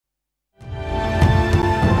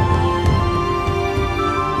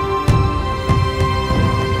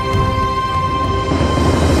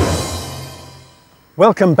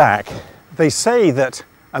Welcome back. They say that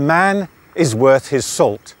a man is worth his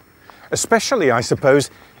salt, especially, I suppose,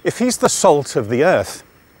 if he's the salt of the earth,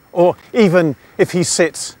 or even if he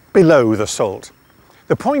sits below the salt.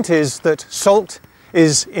 The point is that salt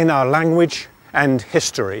is in our language and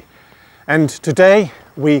history, and today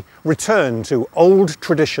we return to old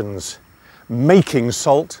traditions, making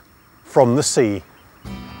salt from the sea.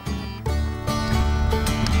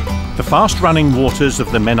 The fast-running waters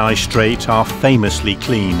of the Menai Strait are famously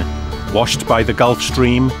clean, washed by the Gulf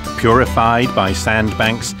Stream, purified by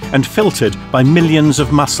sandbanks, and filtered by millions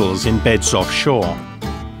of mussels in beds offshore.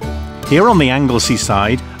 Here on the Anglesey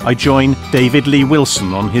side, I join David Lee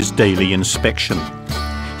Wilson on his daily inspection.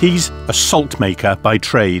 He's a salt maker by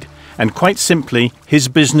trade, and quite simply, his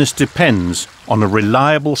business depends on a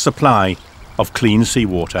reliable supply of clean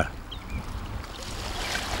seawater.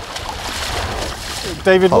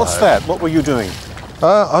 David, what's that? What were you doing?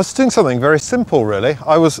 I was doing something very simple, really.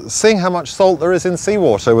 I was seeing how much salt there is in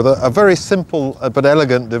seawater with a very simple but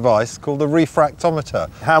elegant device called a refractometer.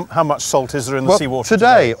 How much salt is there in the seawater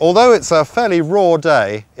today? Although it's a fairly raw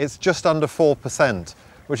day, it's just under 4%,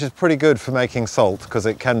 which is pretty good for making salt because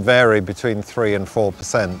it can vary between 3 and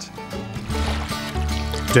 4%.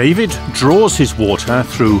 David draws his water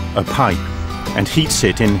through a pipe and heats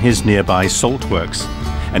it in his nearby saltworks,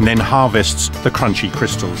 and then harvests the crunchy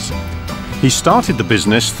crystals. He started the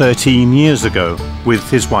business 13 years ago with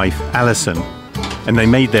his wife Alison, and they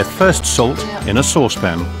made their first salt in a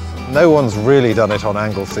saucepan. No one's really done it on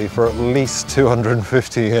Anglesey for at least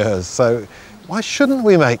 250 years, so why shouldn't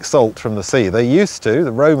we make salt from the sea? They used to,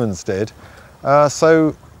 the Romans did,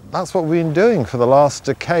 so that's what we've been doing for the last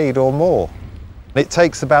decade or more. It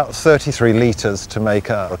takes about 33 litres to make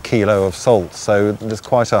a kilo of salt, so there's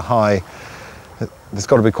quite a high. There's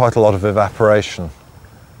got to be quite a lot of evaporation.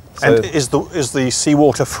 So, and is the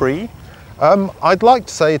seawater free? I'd like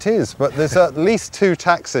to say it is, but there's at least 2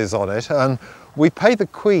 taxes on it, and we pay the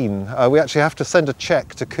Queen. We actually have to send a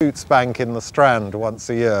cheque to Cootes Bank in the Strand once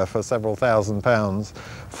a year for several £1000s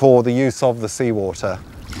for the use of the seawater.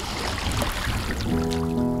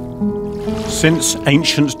 Since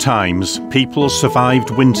ancient times, people survived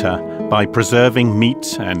winter by preserving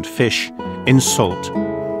meat and fish in salt.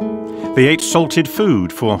 They ate salted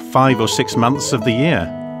food for 5 or 6 months of the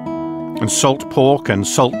year, and salt pork and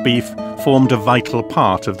salt beef formed a vital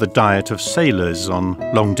part of the diet of sailors on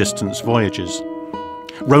long-distance voyages.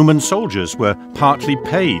 Roman soldiers were partly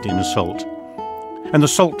paid in salt, and the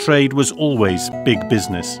salt trade was always big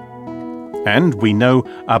business. And we know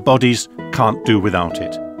our bodies can't do without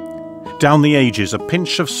it. Down the ages, a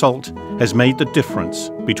pinch of salt has made the difference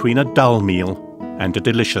between a dull meal and a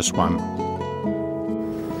delicious one.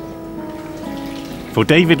 For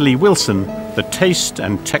David Lee Wilson, the taste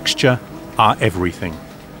and texture are everything.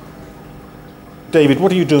 David,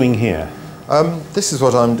 what are you doing here? This is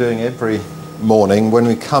what I'm doing every morning. When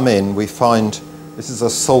we come in, we find this is a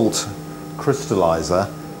salt crystallizer,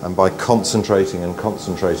 and by concentrating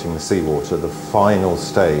the seawater, the final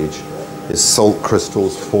stage is salt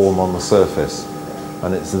crystals form on the surface.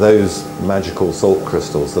 And it's those magical salt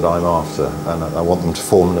crystals that I'm after, and I want them to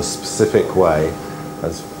form in a specific way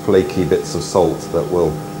as flaky bits of salt that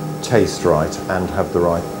will taste right and have the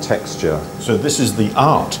right texture. So this is the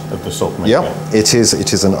art of the salt maker? Yeah, it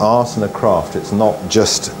is an art and a craft. It's not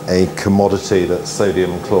just a commodity that's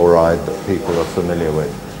sodium chloride that people are familiar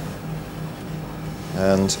with.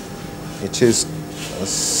 And it is as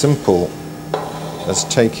simple as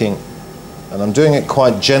taking, and I'm doing it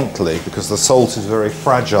quite gently because the salt is very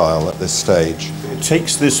fragile at this stage. It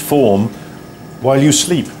takes this form while you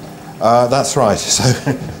sleep? That's right. So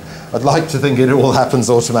I'd like to think it all happens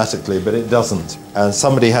automatically, but it doesn't. And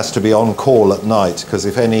somebody has to be on call at night, because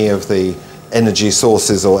if any of the energy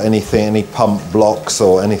sources or anything, any pump blocks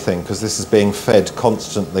or anything, because this is being fed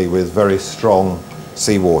constantly with very strong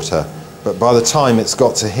seawater. But by the time it's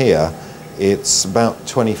got to here, it's about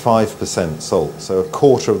 25% salt. So a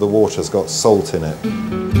quarter of the water's got salt in it.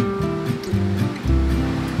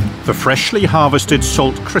 The freshly harvested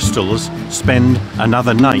salt crystals spend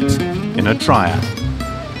another night in a dryer.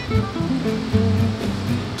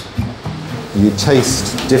 You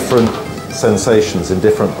taste different sensations in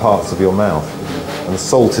different parts of your mouth, and the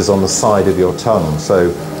salt is on the side of your tongue,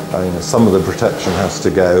 so some of the protection has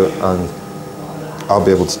to go, and I'll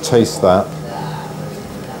be able to taste that.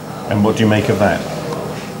 And what do you make of that?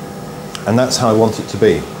 And that's how I want it to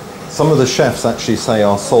be. Some of the chefs actually say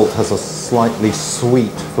our salt has a slightly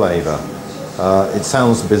sweet flavour. It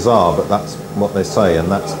sounds bizarre, but that's what they say,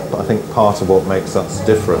 and that's, I think, part of what makes us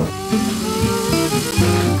different.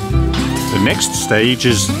 The next stage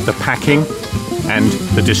is the packing and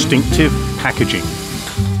the distinctive packaging.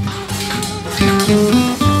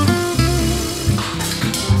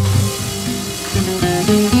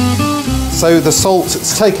 So the salt,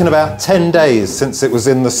 it's taken about 10 days since it was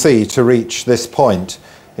in the sea to reach this point.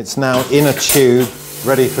 It's now in a tube,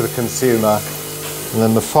 ready for the consumer. And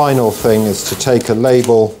then the final thing is to take a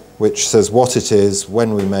label which says what it is,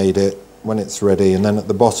 when we made it, when it's ready, and then at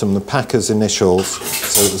the bottom the packer's initials.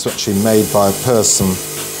 So it was actually made by a person.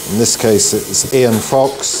 In this case it was Ian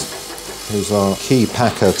Fox, who's our key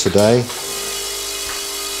packer today.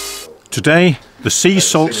 Today, the Sea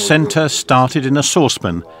Salt Centre started in a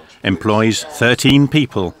saucepan, employs 13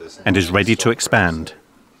 people and is ready to expand.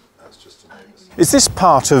 Is this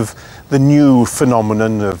part of the new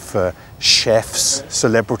phenomenon of chefs,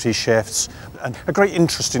 celebrity chefs, and a great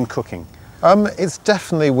interest in cooking? It's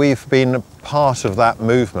definitely, we've been part of that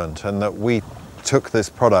movement, and that we took this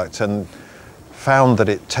product and found that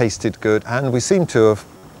it tasted good, and we seem to have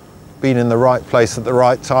been in the right place at the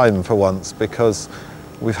right time for once, because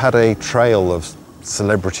we've had a trail of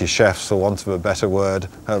celebrity chefs, for want of a better word,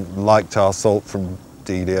 liked our salt, from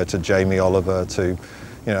Delia to Jamie Oliver to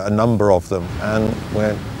a number of them, and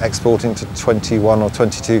we're exporting to 21 or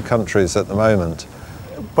 22 countries at the moment.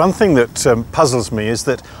 One thing that puzzles me is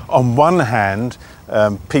that on one hand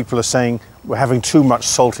people are saying we're having too much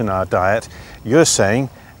salt in our diet. You're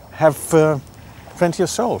saying have plenty of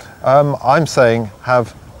salt. I'm saying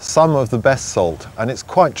have some of the best salt, and it's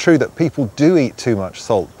quite true that people do eat too much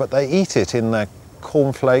salt, but they eat it in their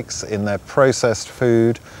cornflakes, in their processed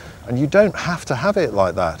food, and you don't have to have it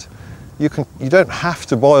like that. You don't have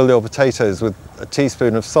to boil your potatoes with a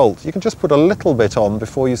teaspoon of salt. You can just put a little bit on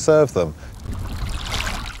before you serve them.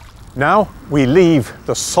 Now we leave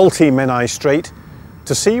the salty Menai Strait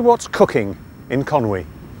to see what's cooking in Conwy.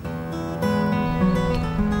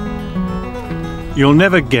 You'll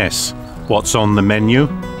never guess what's on the menu.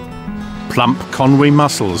 Plump Conwy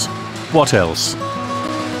mussels. What else?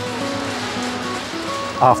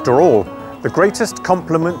 After all, the greatest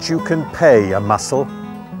compliment you can pay a mussel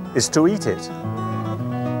is to eat it.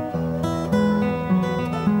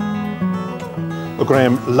 Well,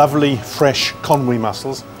 Graham, lovely fresh Conwy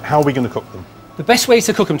mussels. How are we going to cook them? The best way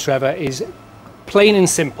to cook them, Trevor, is plain and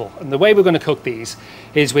simple. And the way we're going to cook these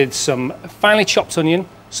is with some finely chopped onion,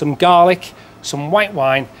 some garlic, some white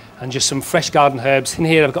wine, and just some fresh garden herbs. In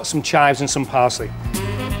here I've got some chives and some parsley.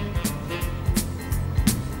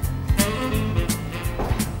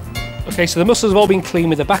 Okay, so the mussels have all been cleaned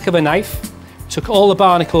with the back of a knife. Took all the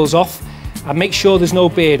barnacles off, and make sure there's no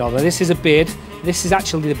beard on there. This is a beard. This is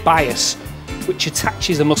actually the bias which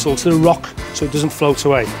attaches the mussel to the rock so it doesn't float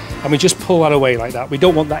away. And we just pull that away like that. We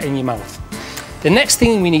don't want that in your mouth. The next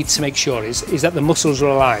thing we need to make sure is that the mussels are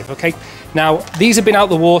alive, okay? Now, these have been out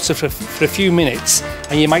the water for a few minutes,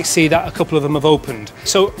 and you might see that a couple of them have opened.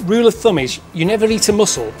 So, rule of thumb is you never eat a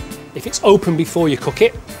mussel if it's open before you cook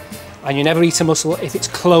it, and you never eat a mussel if it's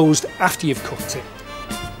closed after you've cooked it.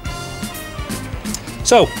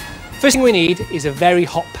 So, first thing we need is a very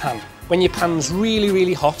hot pan. When your pan's really,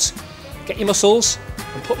 really hot, get your mussels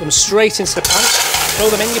and put them straight into the pan. Throw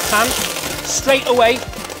them in your pan, straight away,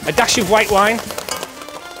 a dash of white wine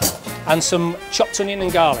and some chopped onion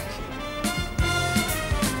and garlic.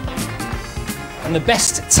 And the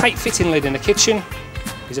best tight-fitting lid in the kitchen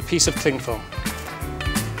is a piece of cling film.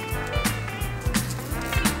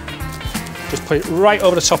 Just put it right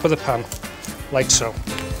over the top of the pan, like so.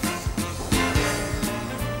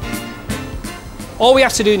 All we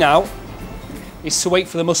have to do now is to wait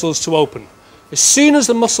for the mussels to open. As soon as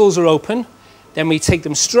the mussels are open, then we take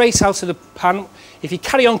them straight out of the pan. If you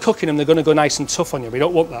carry on cooking them, they're going to go nice and tough on you. We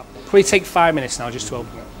don't want that. Probably take 5 minutes now just to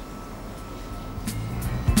open it.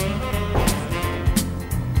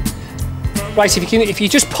 Right, if you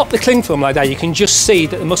just pop the cling film like that, you can just see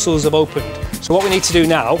that the mussels have opened. So what we need to do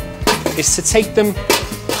now is to take them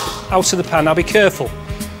out of the pan. Now be careful.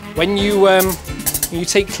 When you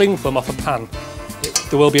take cling film off a pan,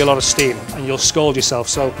 there will be a lot of steam and you'll scald yourself,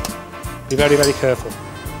 so be very, very careful.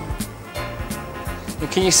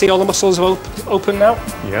 And can you see all the mussels have open now?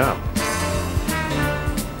 Yeah.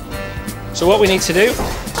 So what we need to do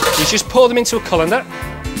is just pour them into a colander,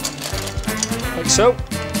 like so.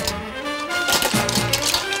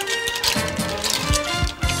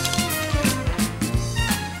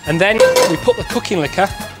 And then we put the cooking liquor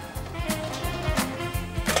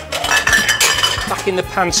back in the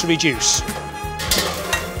pan to reduce.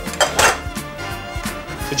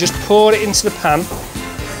 So just pour it into the pan.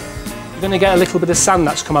 You're going to get a little bit of sand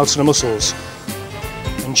that's come out of the mussels.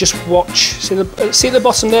 And just watch. See at the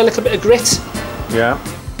bottom there, a little bit of grit? Yeah.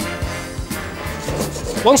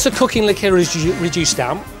 Once the cooking liquor is reduced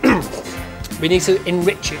down, we need to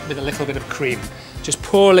enrich it with a little bit of cream. Just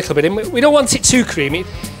pour a little bit in. We don't want it too creamy.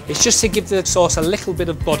 It's just to give the sauce a little bit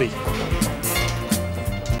of body.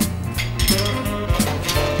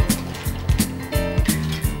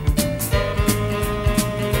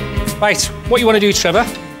 Right, what you want to do, Trevor,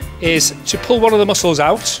 is to pull one of the mussels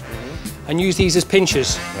out and use these as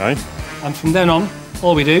pinchers. Right. And from then on,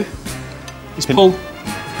 all we do is pull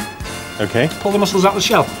the mussels out of the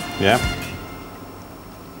shell. Yeah.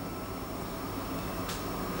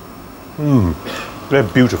 They're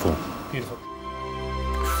beautiful. Beautiful.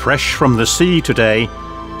 Fresh from the sea today,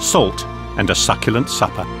 salt and a succulent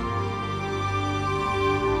supper.